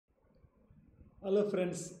Hello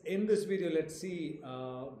friends, in this video let's see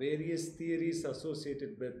various theories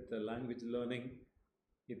associated with language learning.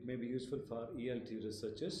 It may be useful for ELT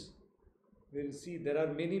researchers. We'll see there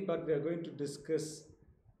are many, but we are going to discuss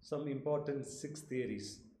some important 6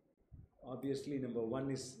 theories. Obviously, number 1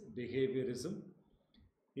 is behaviorism.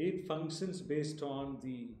 It functions based on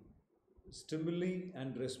the stimuli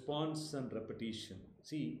and response and repetition.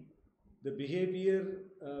 See, the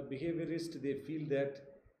behaviorist, they feel that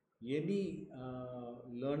any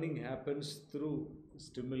learning happens through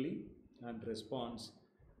stimuli and response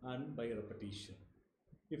and by repetition.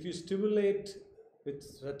 If you stimulate with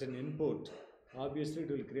certain input, obviously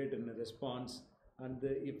it will create a response, and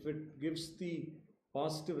if it gives the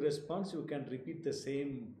positive response, you can repeat the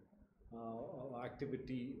same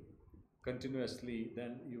activity continuously,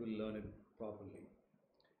 then you will learn it properly.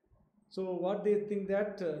 So what they think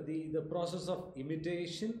that the process of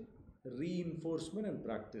imitation, reinforcement and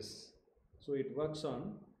practice. So it works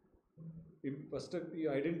on first you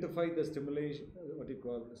identify the stimulation, what you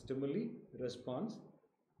call stimuli, response,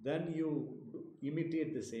 then you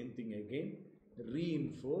imitate the same thing again,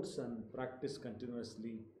 reinforce and practice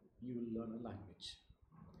continuously, you will learn a language.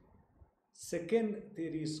 Second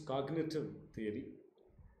theory is cognitive theory.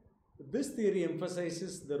 This theory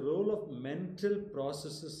emphasizes the role of mental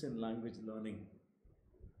processes in language learning.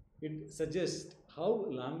 It suggests how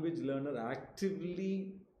language learner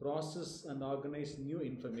actively process and organize new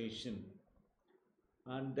information,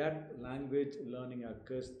 and that language learning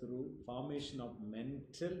occurs through formation of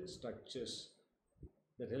mental structures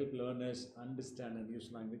that help learners understand and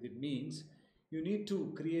use language. It means you need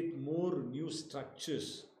to create more new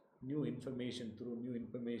structures, new information. Through new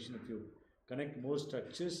information, if you connect more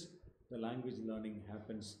structures, the language learning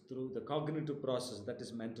happens through the cognitive process, that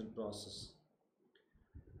is mental process.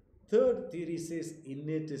 Third theory says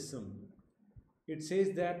innatism. It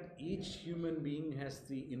says that each human being has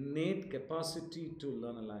the innate capacity to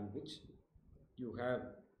learn a language. You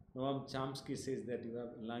have, Noam Chomsky says that you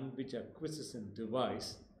have language acquisition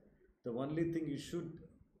device. The only thing you should,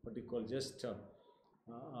 what you call, just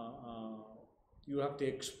you have to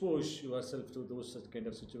expose yourself to those such kind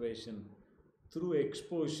of situation. Through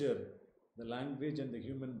exposure, the language and the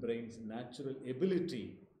human brain's natural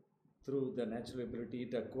ability, through the natural ability,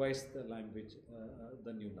 it acquires the language,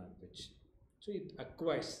 the new language. So it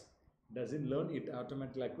acquires, doesn't learn, it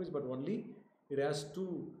automatically acquires, but only it has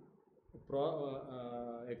to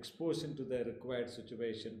expose into the required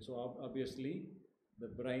situation. So obviously the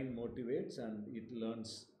brain motivates and it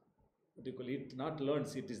learns. It not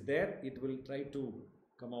learns, it is there, it will try to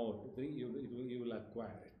come out, you will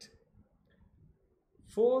acquire it.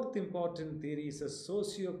 Fourth important theory is a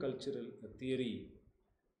socio-cultural theory.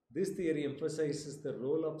 This theory emphasizes the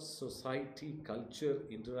role of society, culture,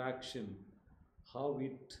 interaction, how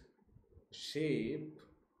it shape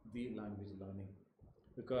the language learning.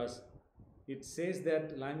 Because it says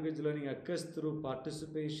that language learning occurs through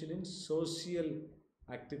participation in social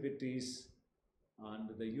activities and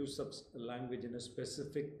the use of language in a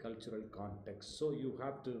specific cultural context. So you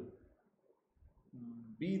have to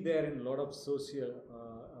be there in a lot of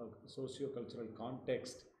socio-cultural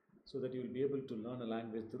context, so that you will be able to learn a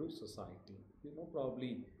language through society.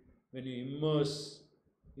 Probably when you immerse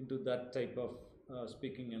into that type of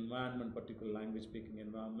speaking environment, particular language speaking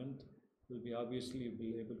environment, you'll be able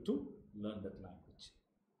to learn that language.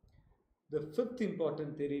 The fifth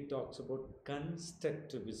important theory talks about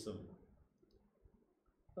constructivism.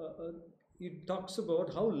 It talks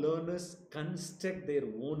about how learners construct their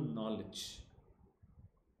own knowledge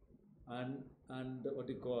and what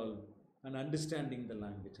you call, and understanding the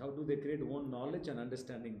language. How do they create own knowledge and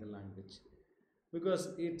understanding the language?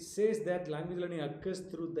 Because it says that language learning occurs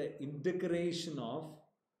through the integration of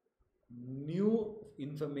new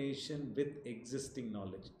information with existing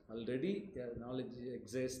knowledge. Already knowledge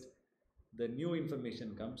exists, the new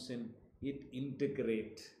information comes in, it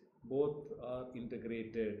integrate, both are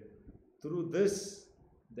integrated. Through this,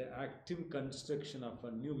 the active construction of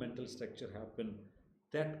a new mental structure happen,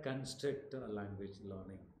 that construct language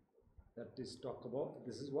learning. That is talk about,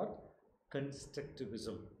 this is what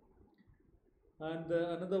constructivism. And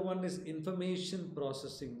another one is information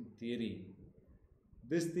processing theory.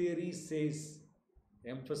 This theory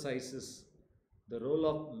emphasizes the role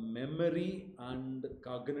of memory and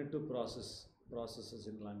cognitive processes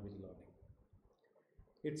in language learning.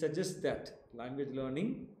 It suggests that language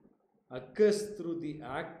learning occurs through the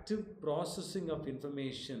active processing of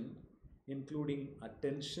information, including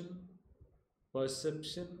attention,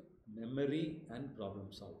 perception, memory and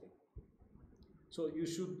problem solving. So you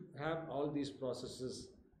should have all these processes,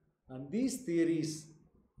 and these theories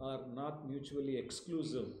are not mutually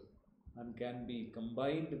exclusive. and can be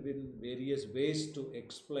combined with various ways to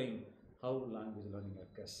explain how language learning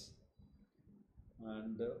occurs.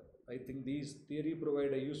 And I think these theory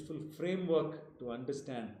provide a useful framework to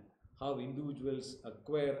understand how individuals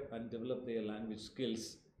acquire and develop their language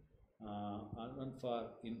skills, and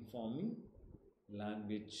for informing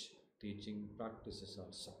language teaching practices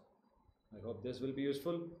also. I hope this will be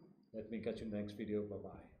useful. Let me catch you in the next video. Bye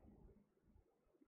bye.